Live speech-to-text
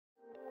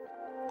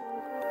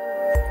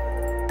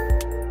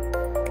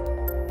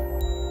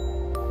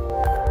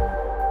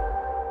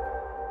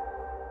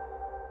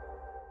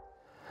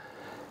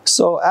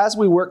So as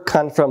we work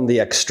kind of from the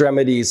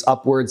extremities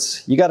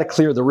upwards, you got to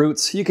clear the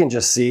roots. You can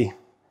just see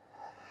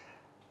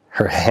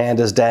her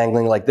hand is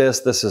dangling like this.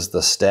 This is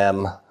the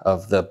stem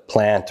of the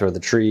plant or the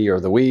tree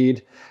or the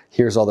weed.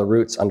 Here's all the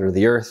roots under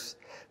the earth.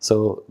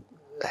 So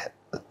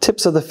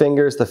tips of the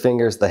fingers,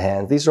 the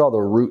hand, these are all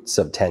the roots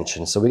of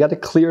tension. So we got to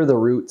clear the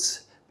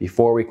roots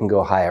before we can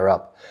go higher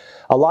up.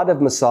 A lot of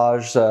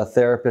massage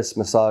therapists,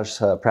 massage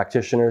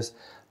practitioners,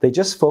 they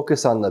just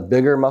focus on the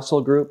bigger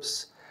muscle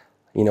groups.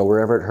 You know,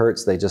 wherever it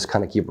hurts, they just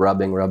kind of keep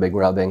rubbing, rubbing,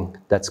 rubbing.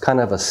 That's kind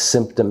of a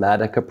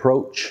symptomatic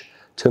approach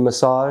to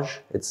massage.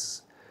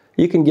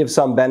 You can give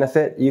some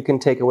benefit. You can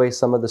take away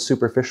some of the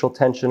superficial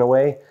tension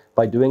away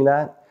by doing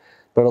that.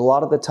 But a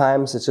lot of the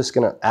times, it's just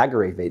going to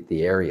aggravate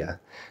the area.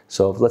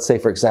 So let's say,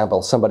 for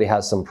example, somebody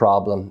has some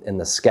problem in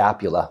the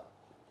scapula.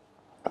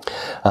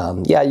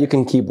 Yeah, you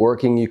can keep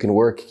working, you can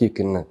work, you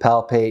can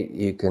palpate,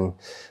 you can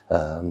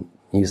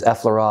use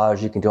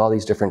effleurage, you can do all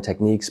these different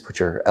techniques, put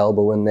your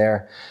elbow in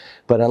there.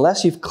 But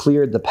unless you've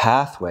cleared the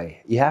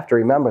pathway, you have to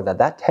remember that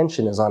that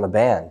tension is on a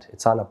band.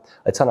 It's on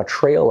a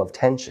trail of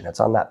tension. It's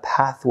on that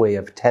pathway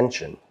of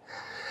tension.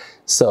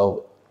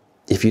 So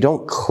if you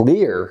don't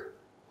clear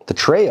the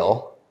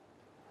trail,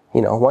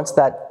 you know, once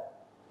that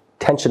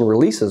tension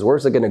releases,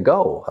 where's it going to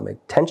go? I mean,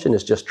 tension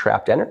is just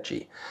trapped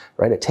energy,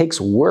 right? It takes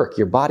work.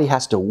 Your body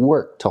has to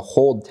work to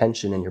hold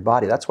tension in your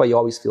body. That's why you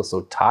always feel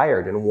so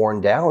tired and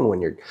worn down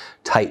when you're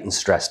tight and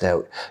stressed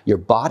out. Your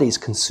body's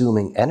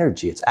consuming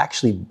energy. It's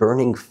actually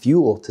burning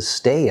fuel to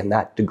stay in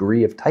that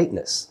degree of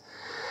tightness,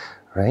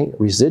 right?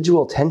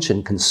 Residual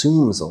tension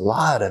consumes a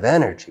lot of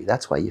energy.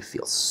 That's why you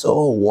feel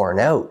so worn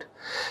out.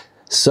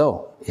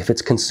 So if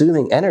it's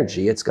consuming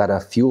energy, it's got a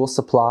fuel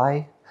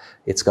supply,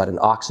 it's got an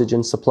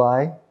oxygen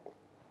supply.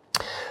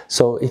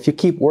 So if you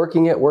keep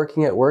working it,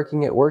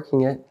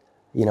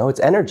 you know, it's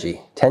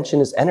energy. Tension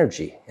is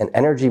energy, and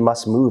energy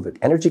must move.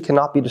 Energy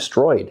cannot be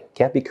destroyed,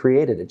 can't be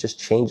created. It just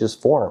changes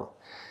form.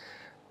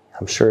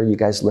 I'm sure you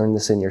guys learned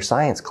this in your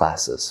science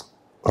classes,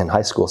 in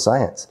high school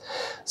science.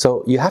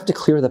 So you have to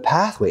clear the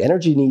pathway.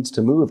 Energy needs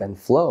to move and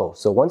flow.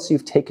 So once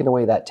you've taken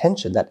away that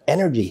tension, that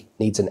energy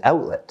needs an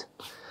outlet.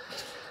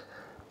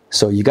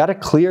 So you got to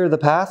clear the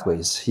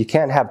pathways. You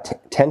can't have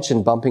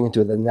tension bumping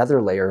into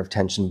another layer of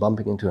tension,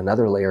 bumping into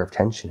another layer of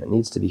tension. It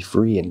needs to be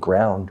free and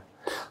ground,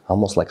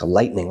 almost like a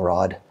lightning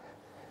rod.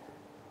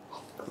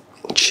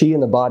 Qi in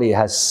the body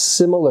has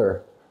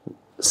similar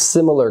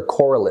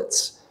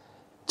correlates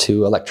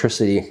to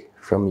electricity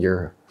from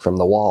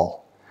the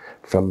wall,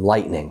 from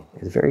lightning.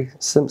 It's very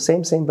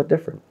same but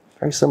different,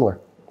 very similar.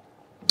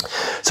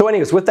 So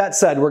anyways, with that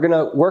said, we're going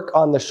to work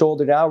on the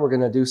shoulder now. We're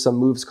going to do some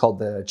moves called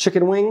the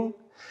chicken wing.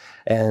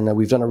 And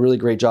we've done a really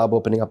great job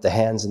opening up the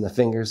hands and the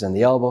fingers and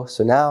the elbow.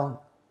 So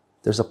now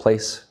there's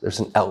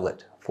an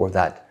outlet for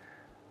that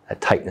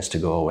tightness to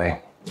go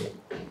away.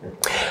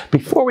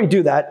 Before we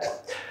do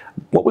that,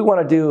 what we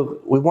want to do,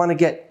 we want to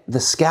get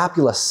the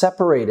scapula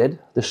separated,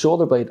 the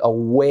shoulder blade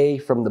away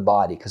from the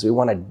body, because we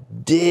want to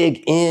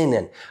dig in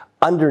and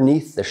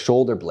underneath the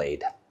shoulder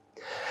blade.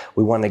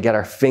 We want to get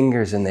our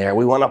fingers in there.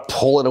 We want to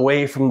pull it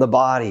away from the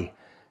body.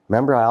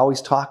 Remember, I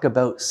always talk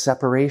about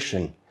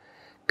separation.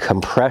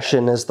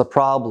 Compression is the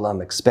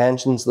problem,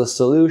 expansion's the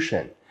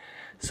solution.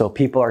 So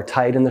people are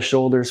tight in the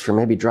shoulders for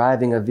maybe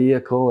driving a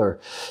vehicle or,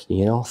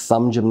 you know,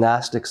 thumb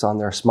gymnastics on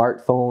their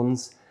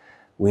smartphones.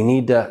 We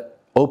need to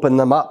open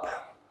them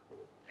up,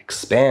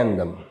 expand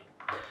them.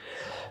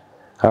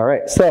 All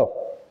right, so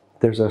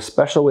there's a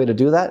special way to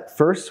do that.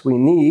 First, we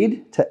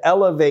need to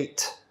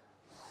elevate.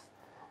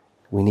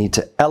 We need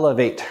to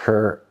elevate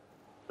her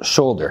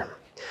shoulder.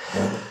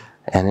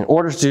 And in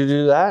order to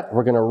do that,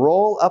 we're going to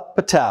roll up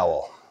a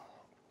towel.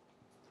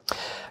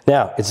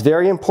 Now, it's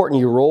very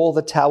important you roll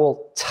the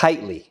towel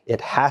tightly.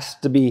 It has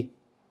to be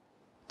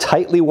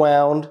tightly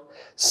wound,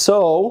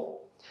 so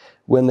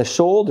when the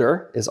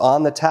shoulder is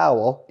on the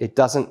towel, it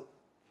doesn't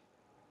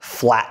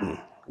flatten.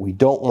 We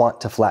don't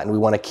want to flatten. We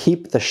want to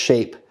keep the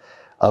shape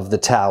of the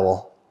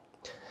towel.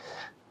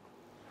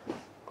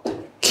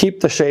 Keep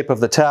the shape of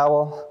the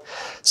towel,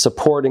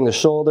 supporting the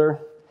shoulder,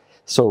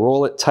 so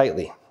roll it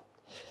tightly.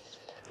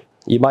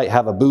 You might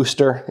have a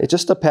booster. It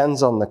just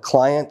depends on the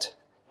client,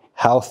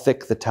 how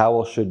thick the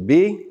towel should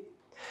be.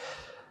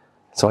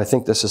 So I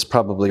think this is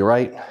probably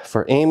right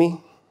for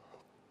Amy.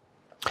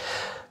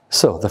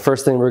 So the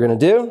first thing we're going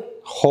to do,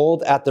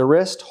 hold at the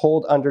wrist,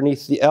 hold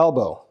underneath the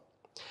elbow.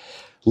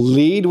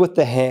 Lead with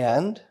the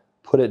hand,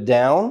 put it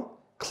down,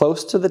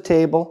 close to the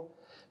table,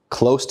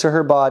 close to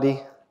her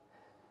body,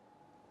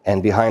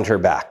 and behind her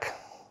back.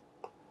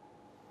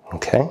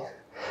 Okay?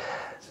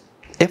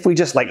 If we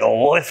just like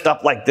lift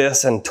up like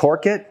this and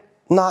torque it,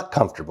 not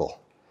comfortable.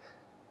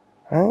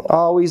 Right?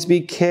 Always be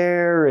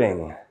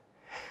caring.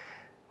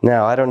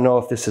 Now, I don't know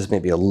if this is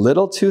maybe a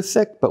little too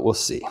thick, but we'll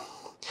see.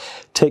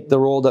 Take the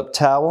rolled up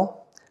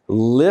towel,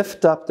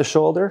 lift up the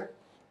shoulder,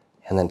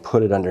 and then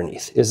put it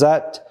underneath. Is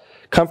that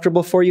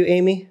comfortable for you,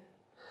 Amy?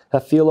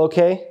 That feel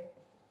okay?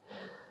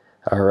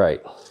 All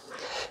right.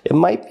 It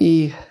might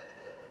be,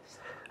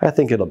 I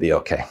think it'll be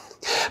okay.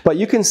 But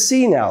you can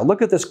see now,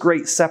 look at this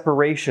great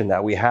separation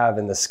that we have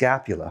in the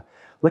scapula.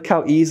 Look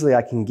how easily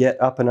I can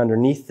get up and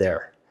underneath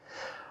there.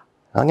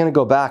 I'm going to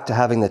go back to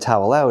having the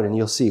towel out and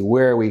you'll see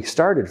where we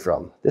started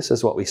from. This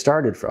is what we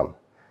started from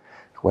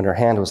when her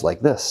hand was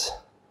like this.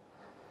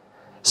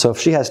 So if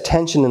she has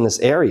tension in this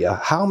area,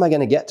 how am I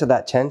going to get to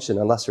that tension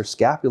unless her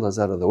scapula is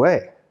out of the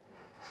way?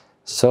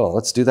 So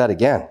let's do that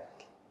again.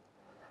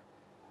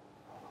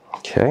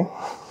 Okay.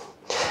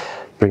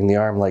 Bring the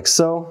arm like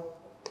so.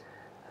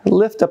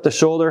 Lift up the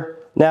shoulder.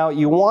 Now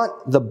you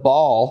want the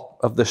ball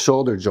of the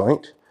shoulder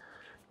joint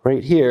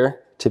right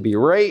here to be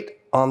right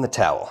on the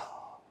towel.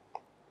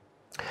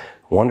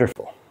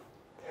 Wonderful.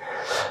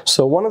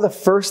 So one of the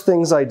first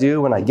things I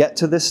do when I get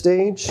to this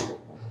stage,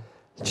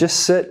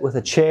 just sit with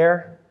a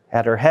chair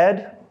at her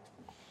head.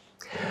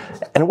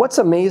 And what's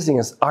amazing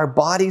is our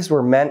bodies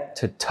were meant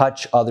to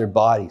touch other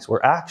bodies.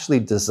 We're actually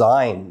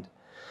designed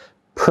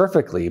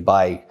perfectly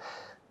by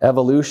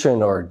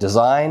evolution or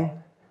design.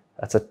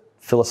 That's a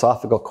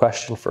philosophical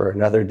question for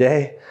another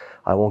day.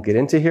 I won't get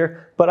into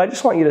here, but I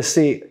just want you to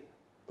see,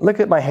 look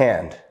at my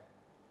hand.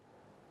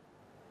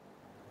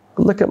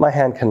 Look at my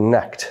hand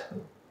connect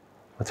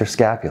with her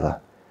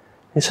scapula.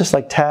 It's just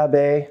like tab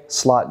A,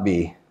 slot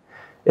B.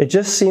 It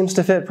just seems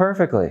to fit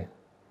perfectly.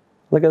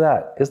 Look at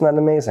that. Isn't that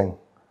amazing?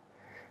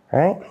 All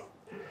right?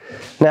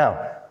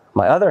 Now,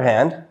 my other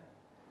hand,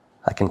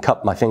 I can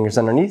cup my fingers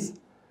underneath.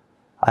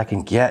 I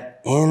can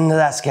get into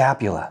that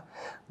scapula.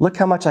 Look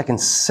how much I can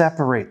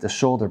separate the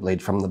shoulder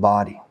blade from the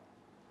body.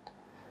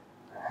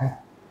 Okay,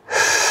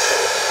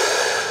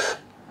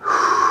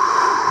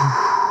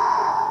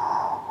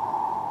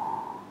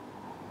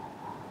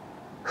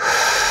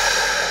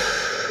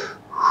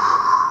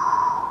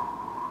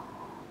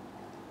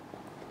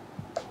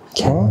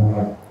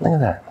 look at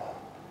that.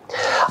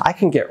 I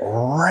can get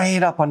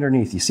right up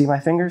underneath. You see my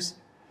fingers?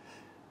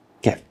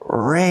 Get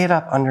right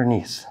up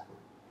underneath.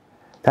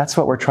 That's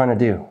what we're trying to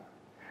do.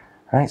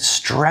 Right?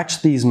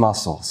 Stretch these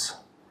muscles.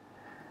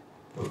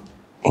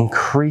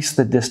 Increase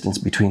the distance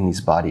between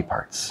these body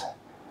parts.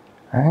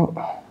 Right?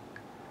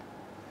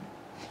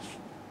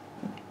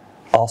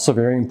 Also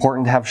very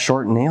important to have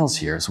short nails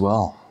here as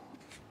well.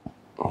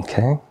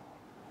 Okay?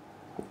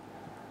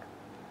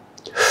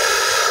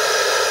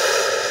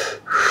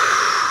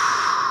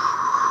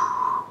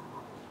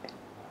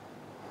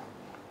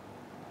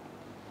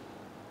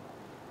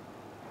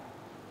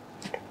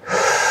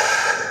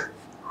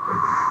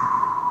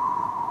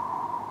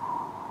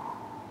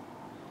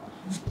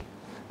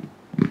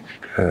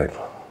 Good.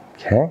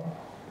 Okay.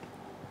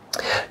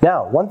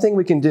 Now, one thing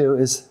we can do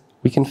is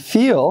we can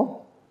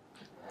feel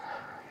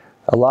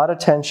a lot of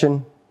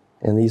tension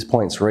in these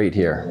points right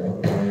here.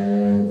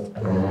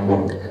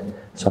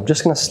 So I'm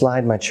just going to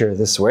slide my chair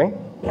this way,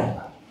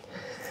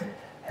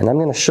 and I'm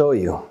going to show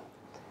you.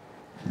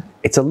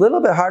 It's a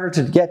little bit harder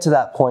to get to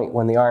that point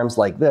when the arm's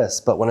like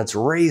this, but when it's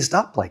raised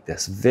up like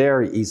this,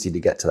 very easy to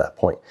get to that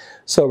point.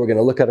 So we're going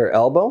to look at our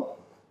elbow.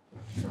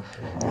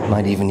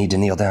 Might even need to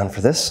kneel down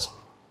for this.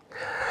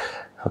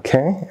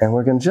 Okay, and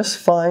we're going to just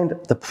find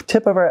the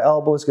tip of our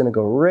elbow is going to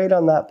go right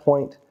on that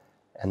point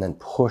and then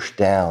push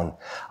down.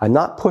 I'm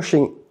not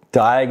pushing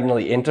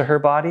diagonally into her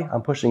body,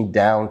 I'm pushing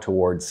down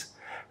towards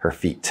her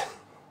feet.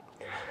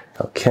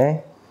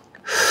 Okay,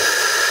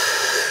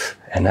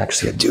 and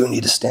actually I do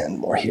need to stand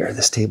more here.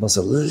 This table's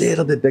a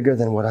little bit bigger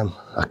than what I'm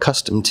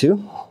accustomed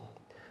to.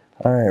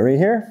 All right, right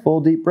here,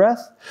 full deep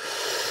breath.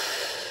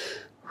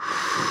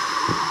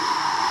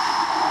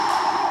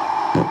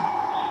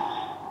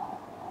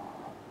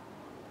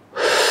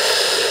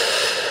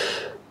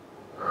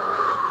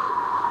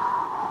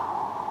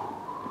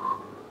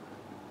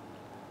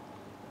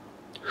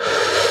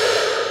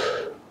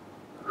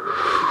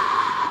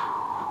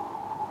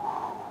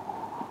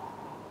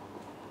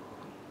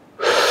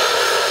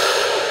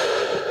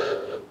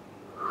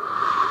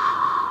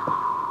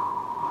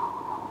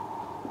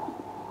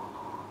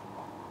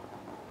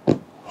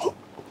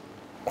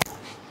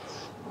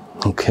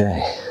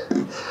 Okay.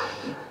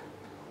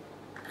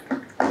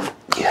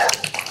 Yeah.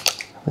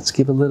 Let's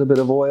give a little bit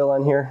of oil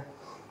on here.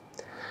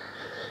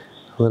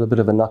 A little bit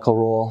of a knuckle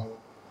roll.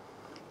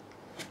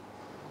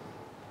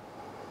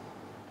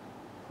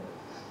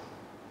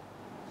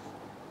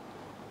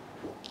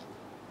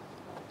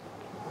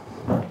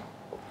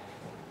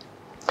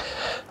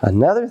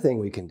 Another thing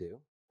we can do .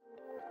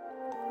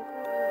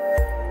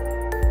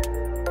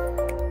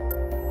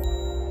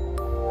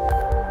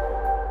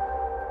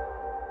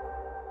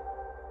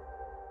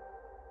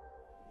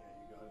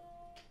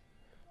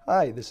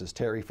 Hi, this is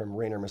Terry from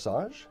Raynor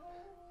Massage,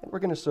 and we're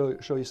going to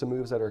show you some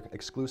moves that are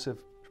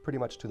exclusive pretty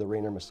much to the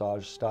Raynor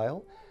Massage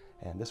style.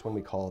 And this one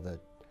we call the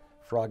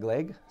frog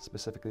leg,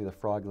 specifically the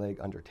frog leg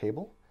under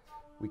table.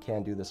 We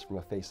can do this from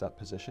a face-up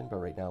position, but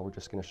right now we're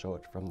just going to show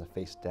it from the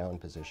face-down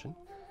position.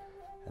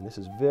 And this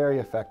is very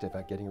effective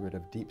at getting rid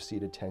of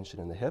deep-seated tension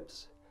in the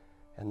hips,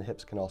 and the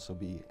hips can also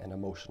be an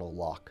emotional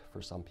lock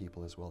for some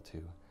people as well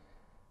too.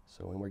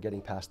 So when we're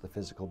getting past the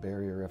physical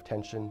barrier of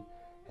tension,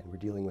 and we're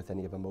dealing with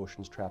any of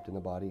emotions trapped in the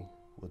body,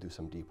 we'll do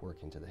some deep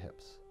work into the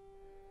hips.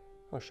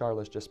 Well,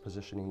 Charlotte's just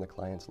positioning the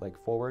client's leg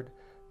forward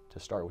to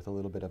start with a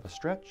little bit of a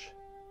stretch.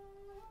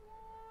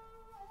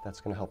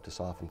 That's going to help to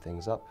soften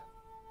things up.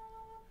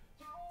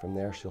 From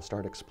there, she'll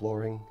start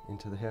exploring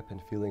into the hip and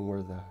feeling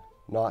where the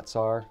knots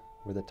are,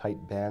 where the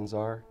tight bands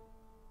are.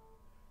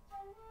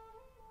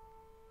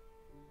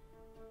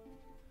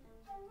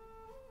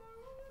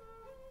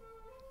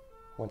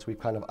 Once we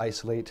kind of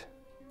isolate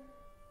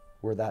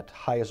where that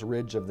highest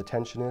ridge of the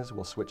tension is,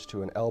 we'll switch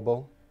to an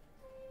elbow,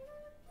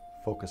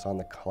 focus on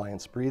the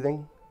client's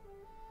breathing,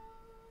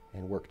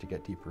 and work to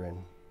get deeper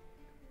in.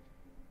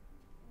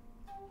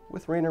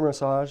 With Raynor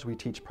Massage, we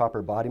teach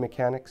proper body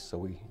mechanics, so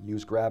we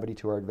use gravity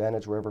to our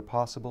advantage wherever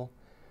possible,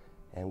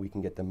 and we can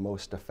get the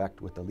most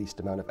effect with the least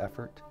amount of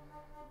effort.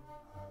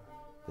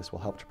 This will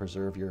help to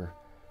preserve your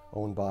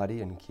own body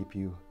and keep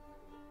you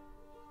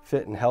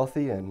fit and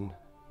healthy and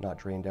not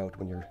drained out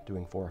when you're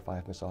doing 4 or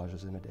 5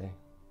 massages in a day.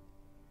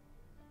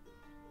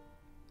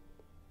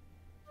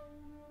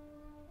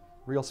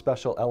 Real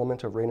special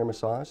element of Raynor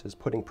Massage is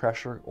putting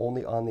pressure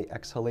only on the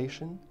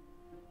exhalation.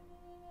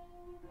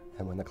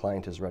 And when the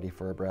client is ready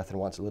for a breath and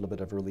wants a little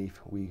bit of relief,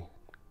 we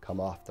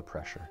come off the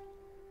pressure.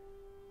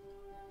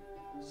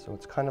 So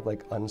it's kind of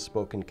like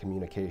unspoken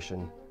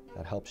communication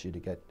that helps you to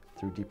get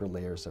through deeper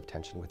layers of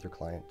tension with your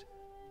client.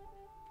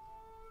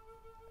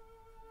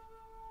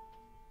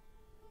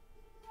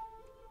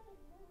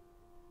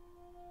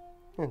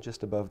 And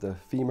just above the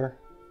femur,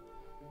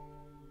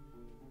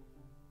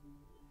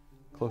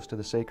 close to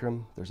the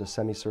sacrum, there's a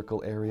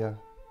semicircle area.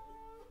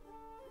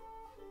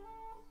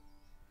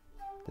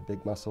 The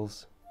big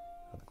muscles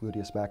of the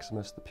gluteus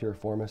maximus, the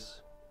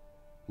piriformis,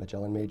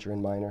 Magellan major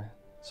and minor.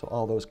 So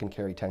all those can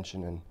carry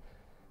tension, and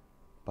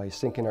by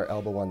sinking our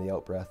elbow on the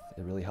out-breath,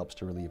 it really helps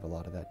to relieve a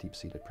lot of that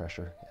deep-seated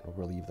pressure and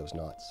will relieve those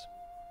knots.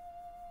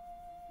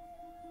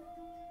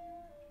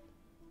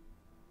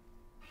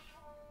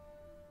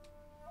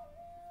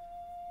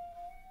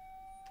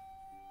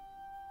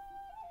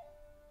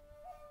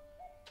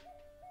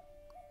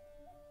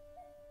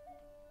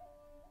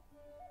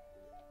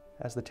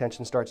 As the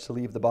tension starts to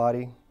leave the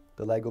body,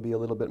 the leg will be a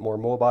little bit more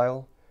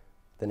mobile.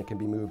 Then it can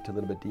be moved a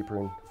little bit deeper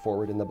and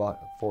forward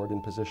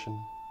in position.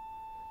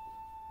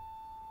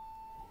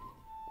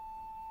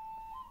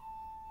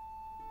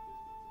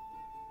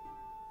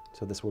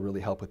 So this will really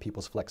help with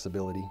people's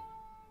flexibility,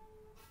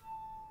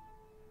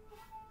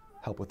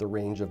 help with the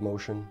range of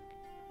motion.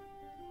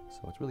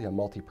 So it's really a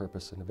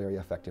multi-purpose and a very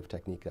effective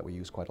technique that we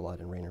use quite a lot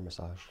in Raynor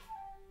Massage.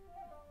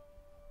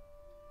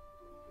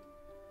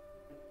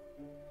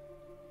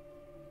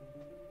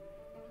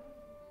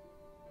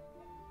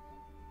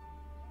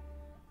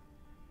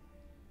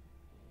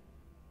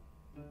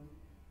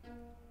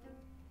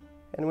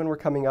 And when we're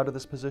coming out of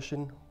this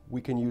position, we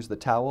can use the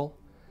towel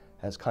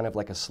as kind of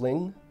like a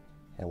sling,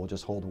 and we'll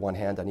just hold one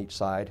hand on each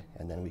side,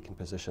 and then we can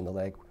position the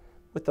leg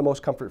with the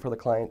most comfort for the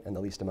client and the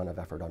least amount of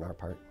effort on our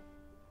part.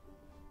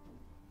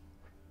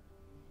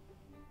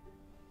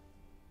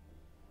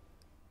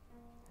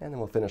 And then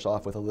we'll finish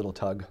off with a little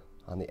tug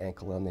on the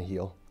ankle and the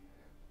heel,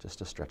 just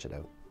to stretch it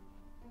out.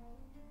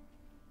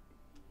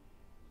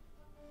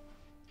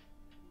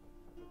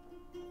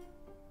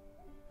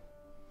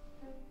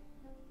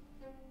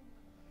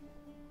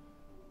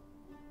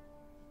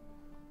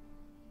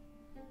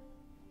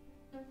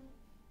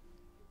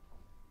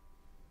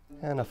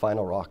 And a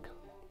final rock,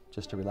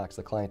 just to relax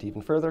the client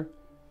even further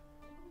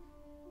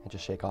and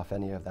just shake off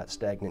any of that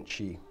stagnant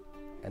chi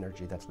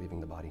energy that's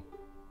leaving the body.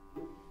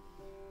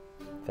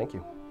 Thank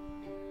you.